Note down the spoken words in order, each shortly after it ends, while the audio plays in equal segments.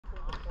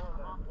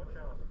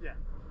Yeah.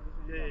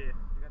 Yeah. You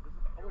got this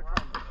one? I'm gonna try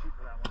and shoot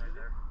for that one right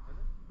there.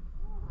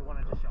 The one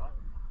I just shot.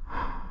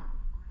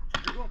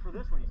 You're going for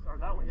this one, or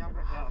that one? Yeah, I'm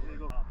gonna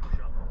go push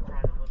up.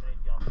 Try to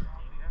eliminate the opposite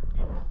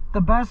team.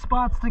 The best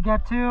spots to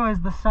get to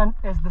is the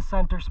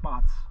center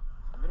spots.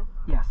 Middle?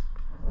 Yes.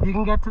 If you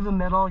can get to the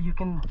middle, you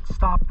can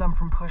stop them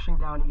from pushing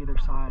down either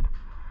side.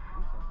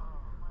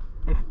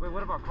 Wait,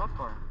 what about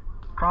crossfire?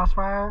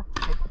 Crossfire,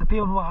 the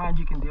people behind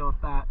you can deal with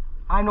that.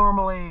 I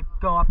normally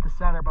go up the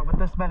center, but with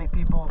this many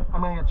people,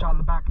 I'm gonna get shot in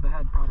the back of the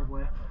head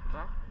probably.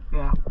 Back?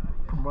 Yeah,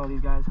 from one of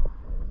these guys.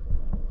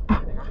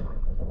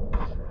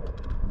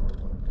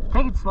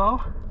 Take it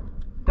slow.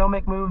 Don't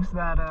make moves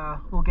that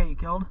will get you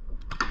killed,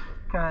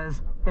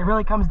 because it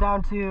really comes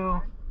down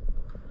to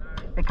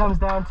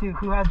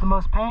who has the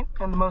most paint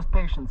and the most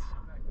patience.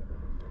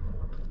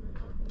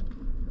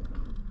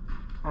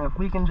 And if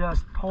we can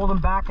just hold them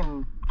back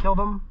and kill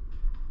them,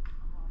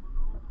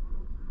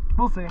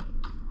 we'll see. You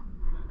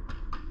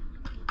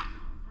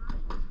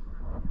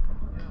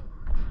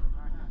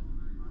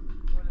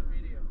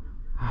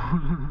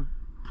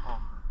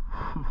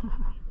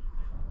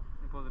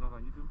posting up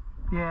on YouTube?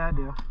 Yeah, I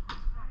do. You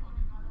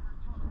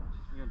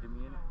gonna do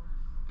me in it?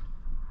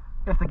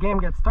 If the game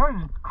gets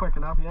started quick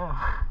enough, yeah.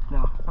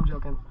 No, I'm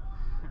joking.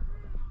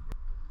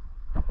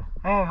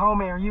 Hey,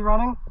 homie, are you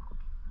running?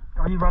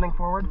 Are you running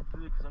forward?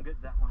 Because I'm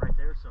getting that one right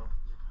there, so.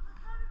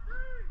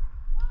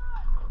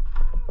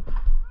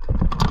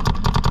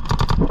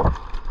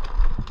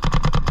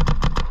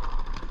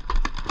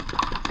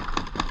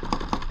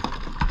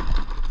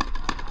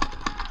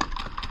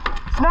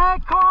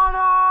 Snake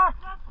corner!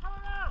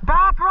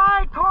 Back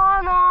right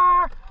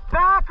corner!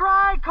 Back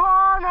right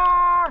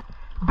corner!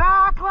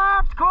 Back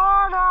left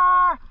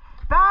corner!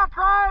 Back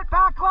right,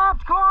 back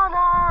left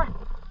corner!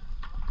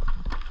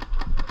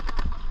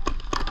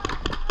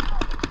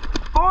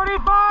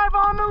 45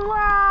 on the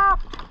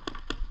left!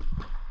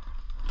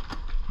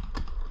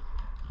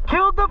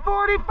 Killed the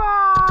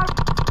 45!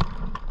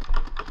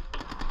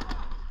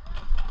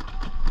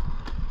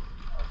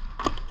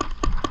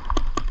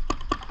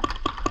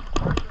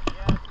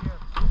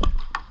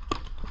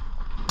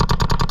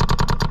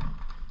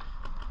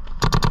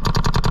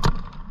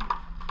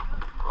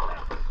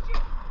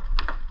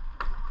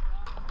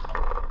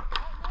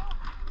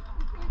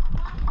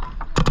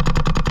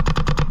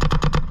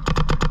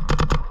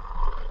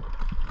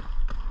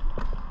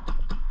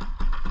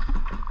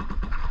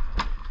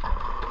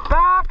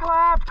 Back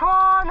left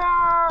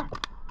corner!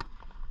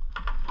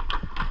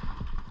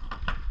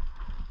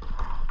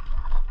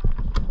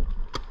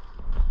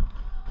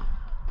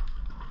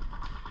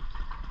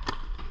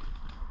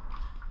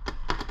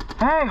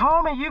 Hey,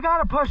 homie, you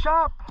gotta push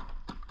up.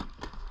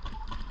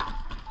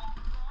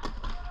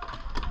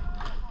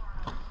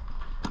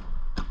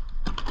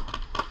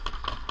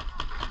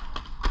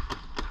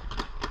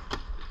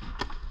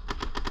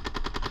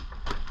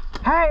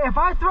 Hey, if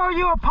I throw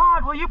you a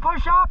pod, will you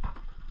push up?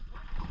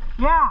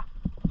 Yeah.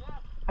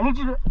 I need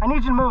you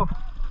to move.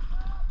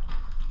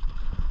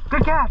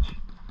 Good catch.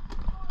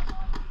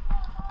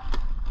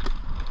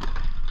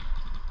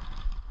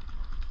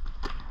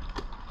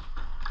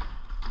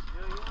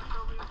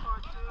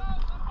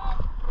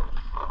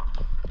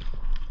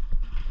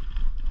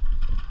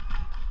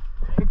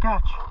 Good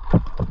catch.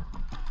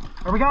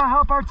 But we gotta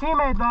help our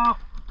teammate though.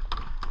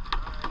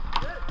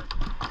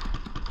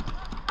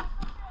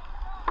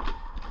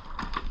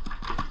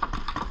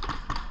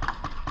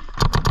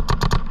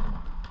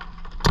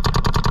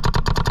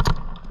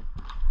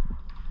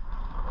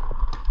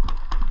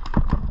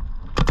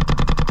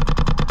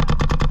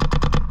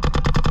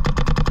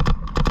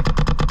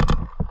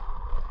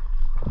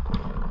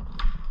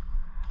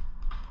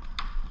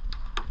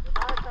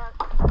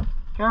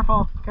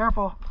 Careful,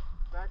 careful.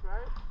 Back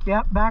right?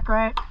 Yep, back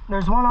right.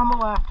 There's one on the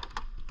left.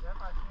 Yep,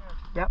 I see him.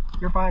 Yep,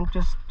 you're fine.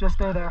 Just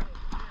stay there.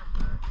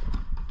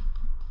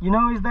 You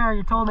know he's there.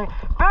 You told me.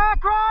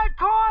 Back right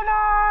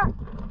corner!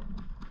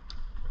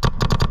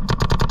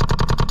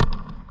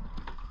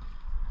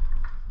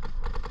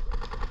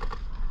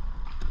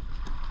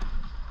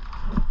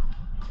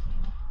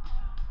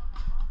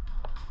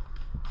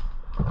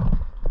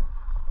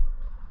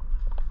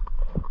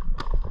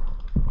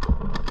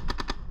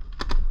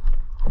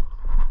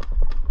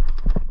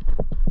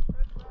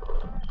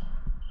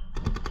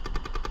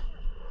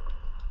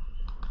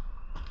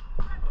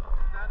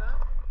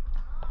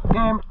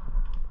 Game.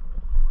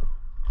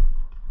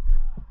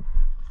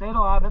 Stayed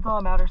alive, that's all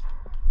that matters.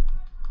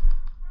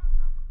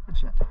 Good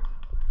shit.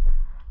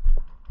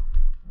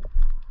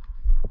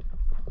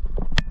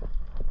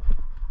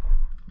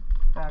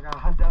 Now I gotta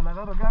hunt down that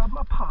other guy with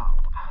my pile.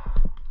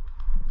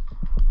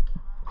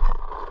 I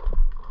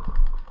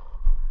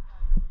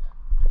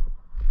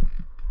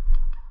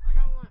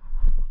got one.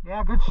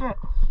 Yeah, good shit.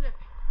 Shit.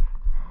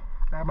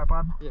 Grab my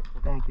pod? Yeah.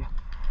 Thank you.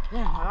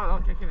 Yeah,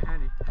 that came in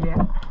handy.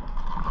 Yeah.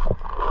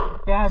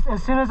 Yeah,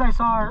 as soon as I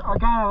saw our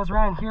guy that was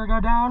right here go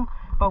down,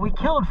 but we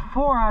killed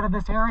 4 out of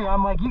this area,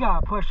 I'm like, you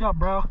gotta push up,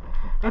 bro.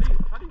 It's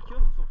How do you kill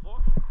them so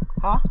far?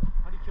 Huh?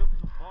 How do you kill them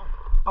so far?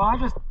 Oh,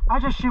 I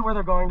just shoot where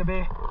they're going to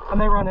be, and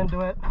they run into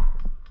it.